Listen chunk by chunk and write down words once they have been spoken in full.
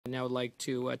Now I'd like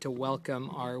to welcome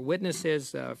our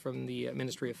witnesses from the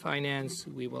Ministry of Finance.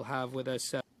 We will have with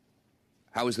us...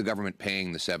 How is the government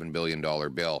paying the $7 billion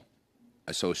bill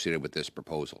associated with this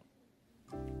proposal?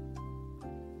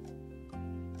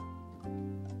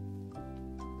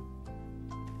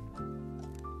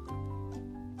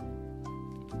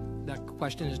 That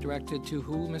question is directed to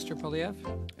who, Mr. Poilievre?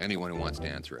 Anyone who wants to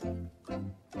answer it.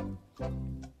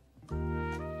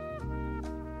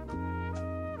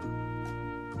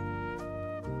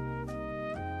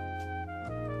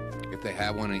 If they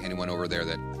have anyone over there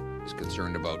that is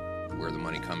concerned about where the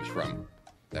money comes from,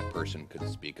 that person could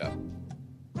speak up.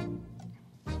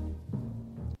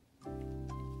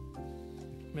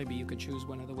 Maybe you could choose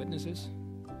one of the witnesses.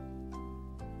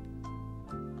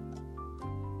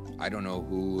 I don't know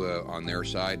who on their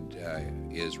side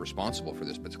is responsible for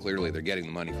this, but clearly they're getting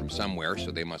the money from somewhere, so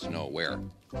they must know where.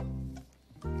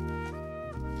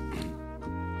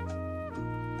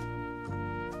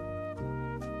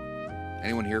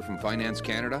 Anyone here from Finance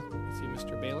Canada? I see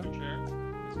Mr. Baylor. Mr.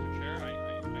 Chair, I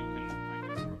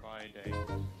can provide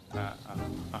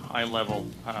a high-level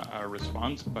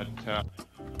response, but I'm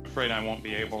afraid I won't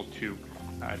be able to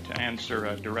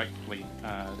answer directly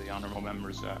the honourable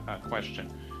member's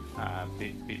question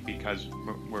because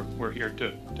we're here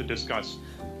to discuss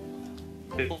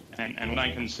it. And what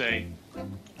I can say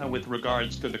with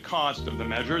regards to the cost of the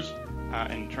measures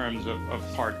in terms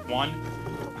of Part 1,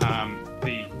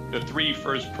 the three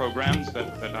first programs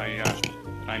that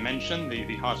I mentioned,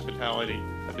 the hospitality,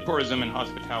 the tourism and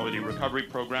hospitality recovery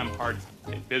program, part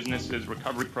businesses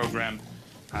recovery program,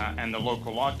 and the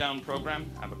local lockdown program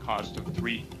have a cost of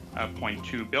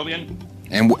 $3.2 billion.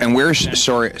 And where's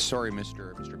sorry,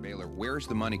 Mr. Baylor, where's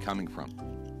the money coming from?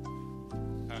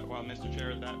 Well, Mr.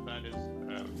 Chair, that is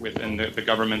within the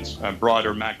government's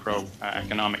broader macro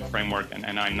economic framework,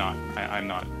 and I'm not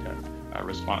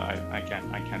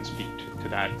I can't speak to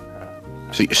that.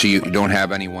 So you don't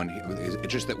have anyone.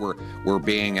 It's just that we're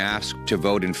being asked to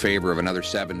vote in favor of another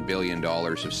 $7 billion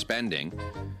of spending.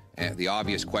 And the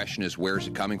obvious question is, where's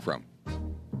it coming from?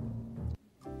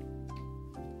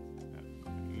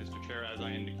 Mr. Chair, as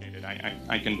I indicated,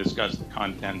 I can discuss the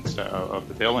contents of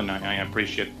the bill, and I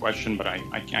appreciate the question, but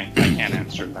I can't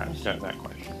answer that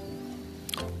question.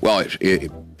 Well,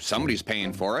 somebody's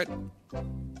paying for it.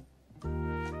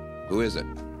 Who is it?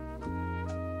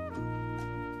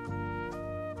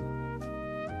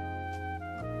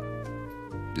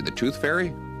 Did the Tooth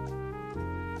Fairy?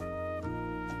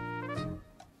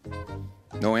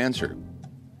 No answer.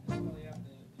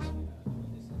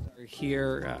 We're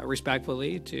here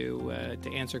respectfully to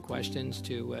answer questions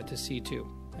to C2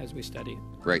 as we study.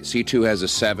 Right. C2 has a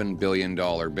 $7 billion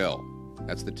bill.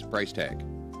 That's the price tag.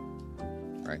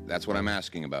 Right. That's what I'm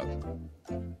asking about.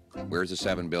 Where's the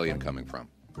 $7 billion coming from?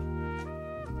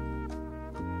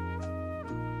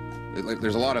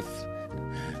 There's a lot of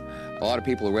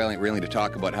people are willing to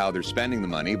talk about how they're spending the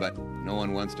money, but no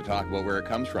one wants to talk about where it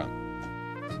comes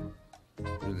from.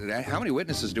 How many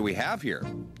witnesses do we have here?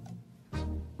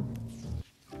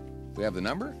 We have the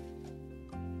number?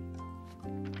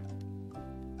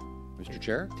 Mr.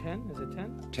 Chair? 10? Is it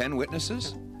 10? 10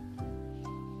 witnesses?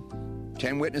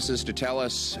 10 witnesses to tell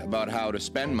us about how to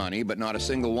spend money, but not a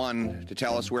single one to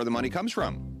tell us where the money comes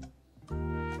from.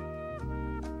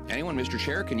 Anyone, Mr.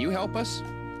 Chair, can you help us?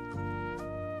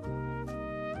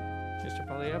 Mr.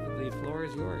 Poilievre, the floor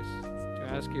is yours to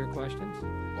ask your questions.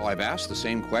 Well, I've asked the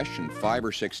same question 5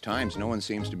 or 6 times. No one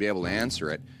seems to be able to answer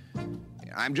it.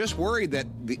 I'm just worried that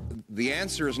the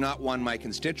answer is not one my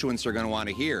constituents are going to want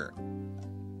to hear.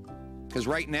 Because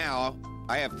right now,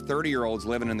 I have 30-year-olds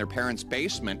living in their parents'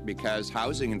 basement because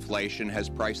housing inflation has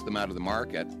priced them out of the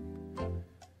market.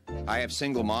 I have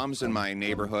single moms in my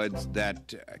neighborhoods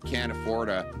that can't afford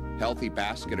a healthy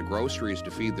basket of groceries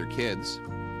to feed their kids.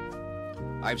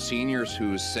 I have seniors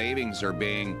whose savings are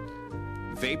being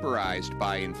vaporized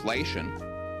by inflation.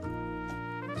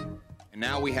 And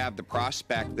now we have the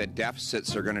prospect that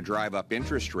deficits are going to drive up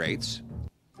interest rates.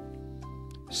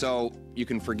 So you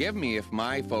can forgive me if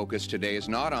my focus today is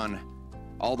not on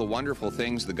all the wonderful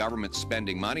things the government's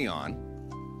spending money on,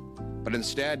 but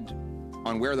instead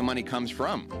on where the money comes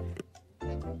from.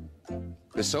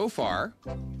 Because so far,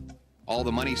 all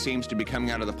the money seems to be coming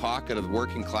out of the pocket of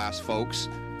working class folks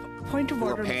Point of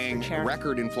order, who are paying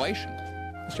record inflation.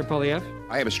 Mr. Poilievre?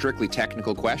 I have a strictly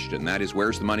technical question. That is,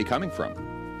 where's the money coming from?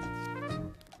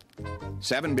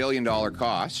 $7 billion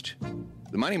cost.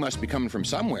 The money must be coming from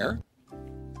somewhere.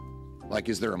 Like,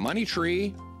 is there a money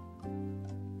tree?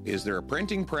 Is there a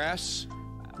printing press?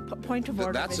 Point of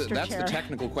order, That's Mr. Chair. the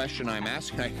technical question I'm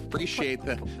asking. I appreciate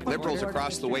the Liberals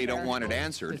across the way don't want it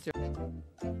answered.